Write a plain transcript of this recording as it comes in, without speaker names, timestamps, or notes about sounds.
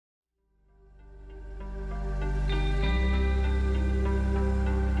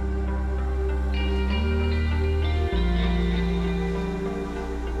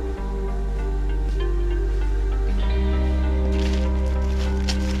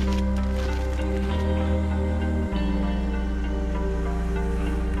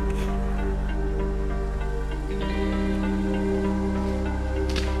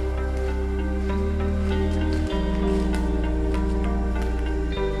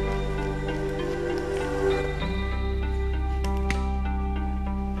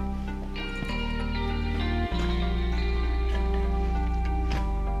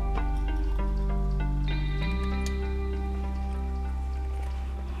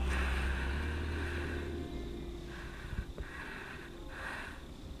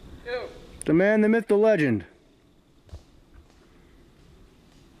The man, the myth, the legend.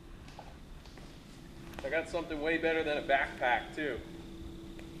 I got something way better than a backpack too.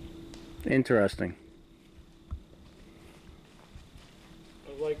 Interesting.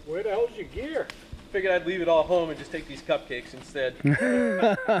 I was like, where the hell's your gear? Figured I'd leave it all home and just take these cupcakes instead.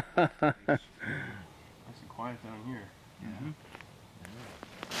 Nice and quiet down here. Mm-hmm.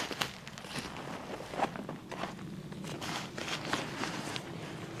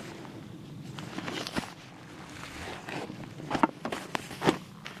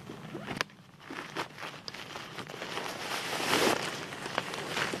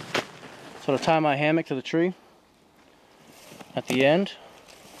 So to tie my hammock to the tree, at the end,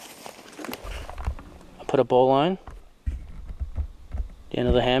 I put a bowline, the end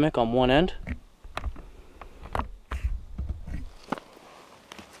of the hammock on one end,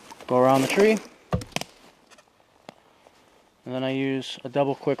 go around the tree, and then I use a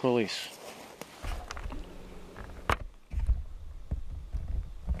double quick release.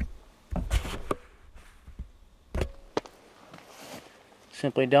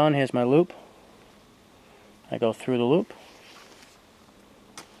 Simply done. Here's my loop. I go through the loop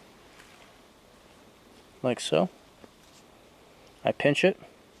like so. I pinch it,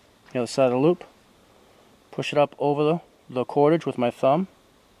 the other side of the loop, push it up over the cordage with my thumb,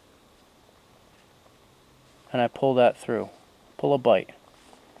 and I pull that through. Pull a bite.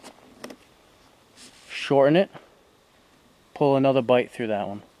 Shorten it, pull another bite through that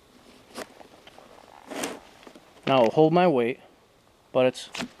one. Now I'll hold my weight, but it's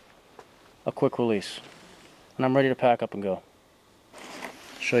a quick release. And I'm ready to pack up and go.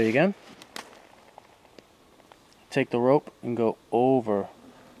 Show you again. Take the rope and go over,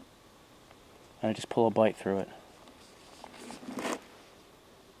 and I just pull a bite through it.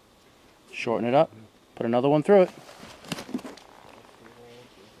 Shorten it up, put another one through it.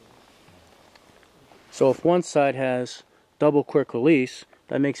 So if one side has double quick release,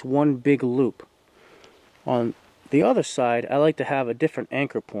 that makes one big loop. On the other side, I like to have a different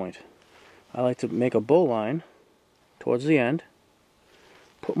anchor point. I like to make a bowline towards the end,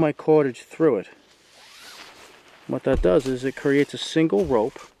 put my cordage through it. What that does is it creates a single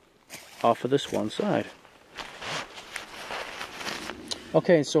rope off of this one side.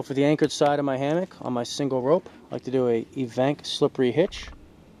 Okay, so for the anchored side of my hammock, on my single rope, I like to do a Evenk slippery hitch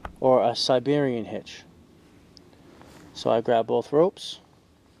or a Siberian hitch. So I grab both ropes,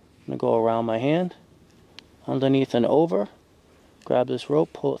 I'm going to go around my hand, underneath and over, grab this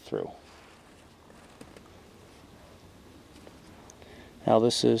rope, pull it through. Now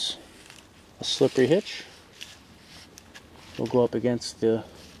this is a slippery hitch. We'll go up against the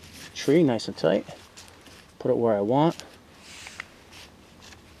tree nice and tight, put it where I want,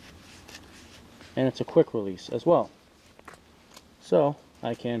 and it's a quick release as well. So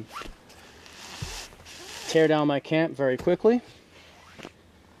I can tear down my camp very quickly,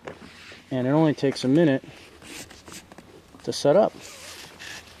 and it only takes a minute to set up.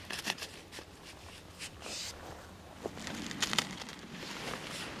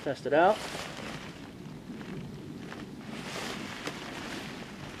 Test it out.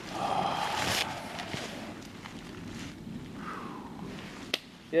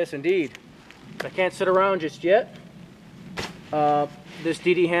 Yes, indeed. I can't sit around just yet. This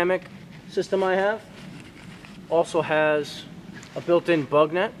DD hammock system I have also has a built-in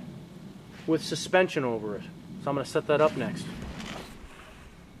bug net with suspension over it. So I'm going to set that up next.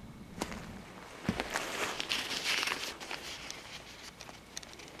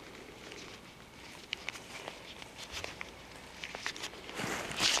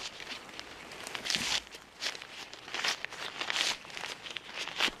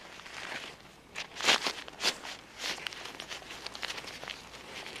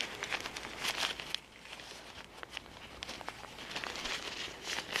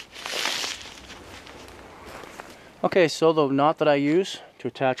 Okay, so the knot that I use to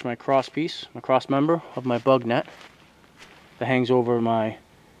attach my cross piece, my cross member of my bug net that hangs over my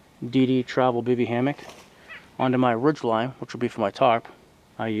DD travel bivy hammock onto my ridge line, which will be for my tarp,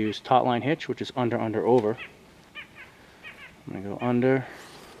 I use taut line hitch, which is under, under, over. I'm going to go under,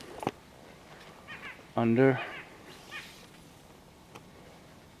 under.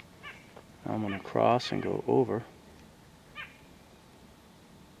 Now I'm going to cross and go over.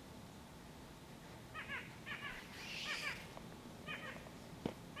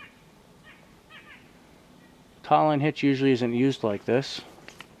 Taut line hitch usually isn't used like this.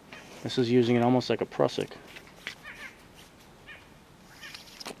 This is using it almost like a prusik.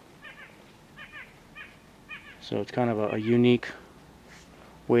 So it's kind of a unique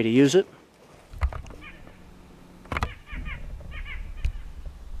way to use it.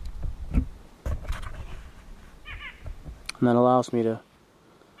 And that allows me to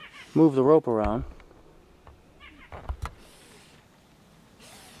move the rope around,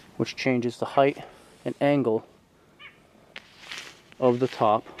 which changes the height and angle of the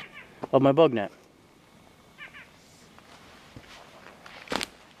top of my bug net.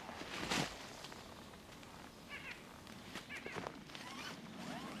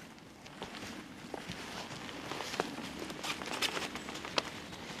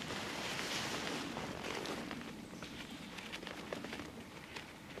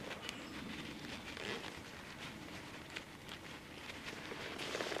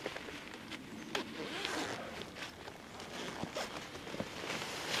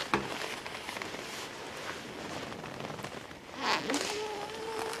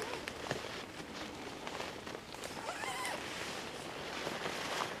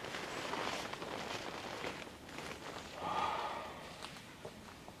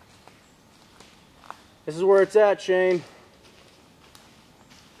 This is where it's at, Shane.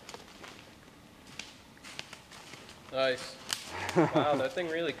 Nice. Wow, that thing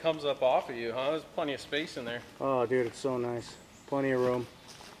really comes up off of you, huh? There's plenty of space in there. Oh, dude, it's so nice. Plenty of room.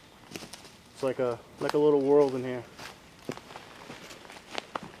 It's like a little world in here.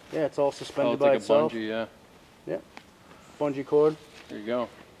 Yeah, it's all suspended by itself. Oh, it's like a bungee, yeah. Yep. Bungee cord. There you go.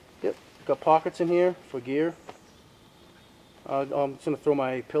 Yep. Got pockets in here for gear. I'm just gonna throw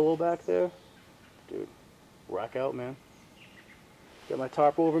my pillow back there. Dude, rack out, man. Got my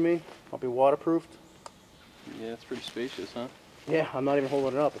tarp over me. I'll be waterproofed. Yeah, it's pretty spacious, huh? Yeah, I'm not even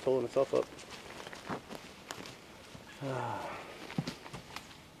holding it up. It's holding itself up.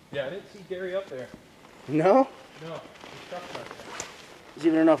 Yeah, I didn't see Gary up there. No? No, he's stuck back there. There's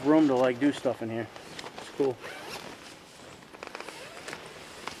even enough room to like do stuff in here. It's cool.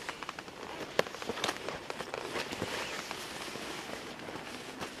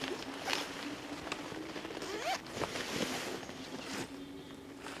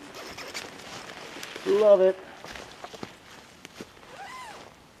 Love it.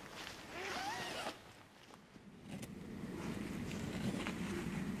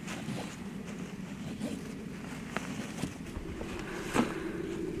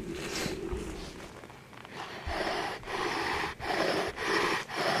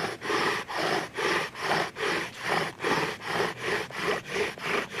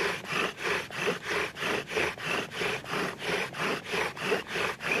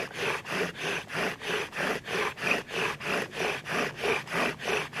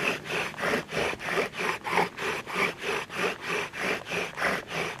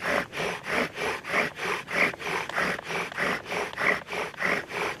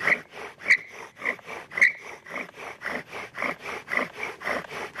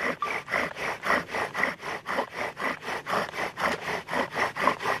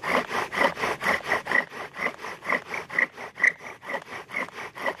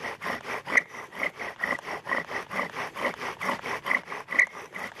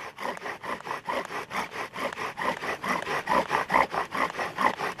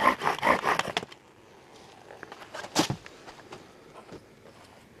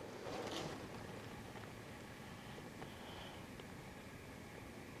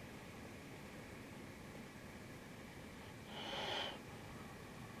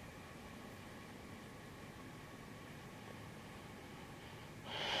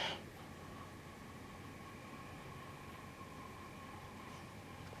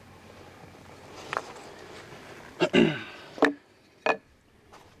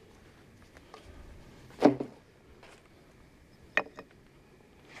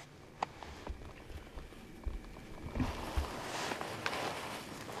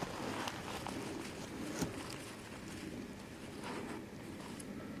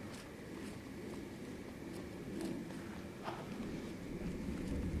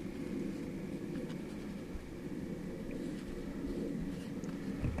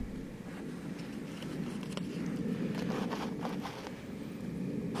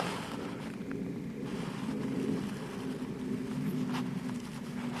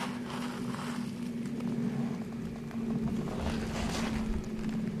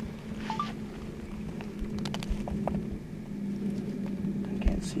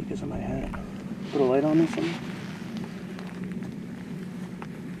 See because of my hat. Put a light on me something.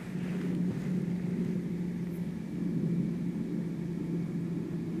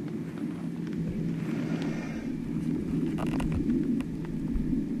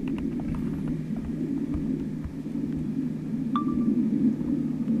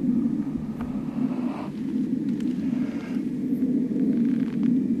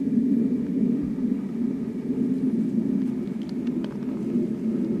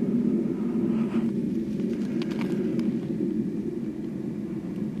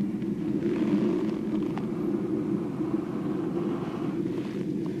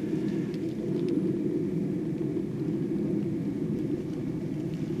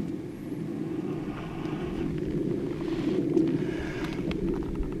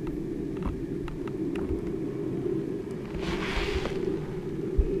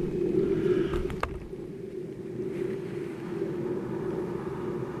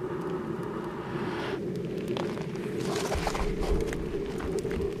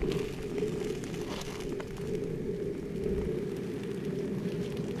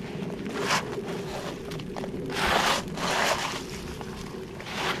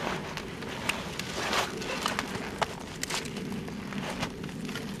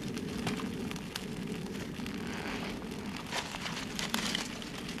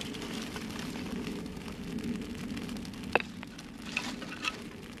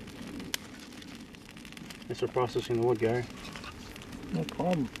 Thanks for processing the wood, Gary. No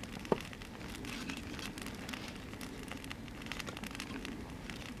problem.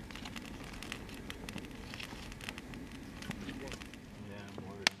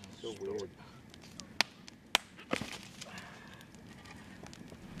 So weird.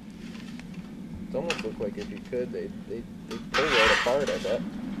 It almost look like if you could, they pull right apart, I bet.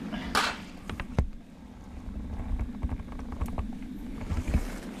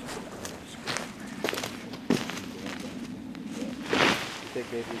 I think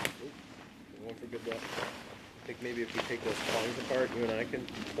maybe, one for good luck. I think maybe if we take those prongs apart, you and I can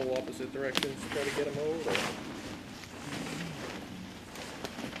pull opposite directions to try to get them out.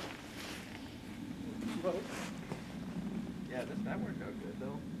 Or... Yeah, that worked out good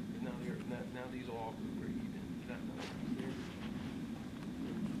though. Now these all are even.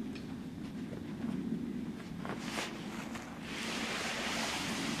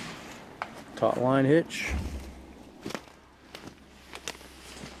 Taut line hitch.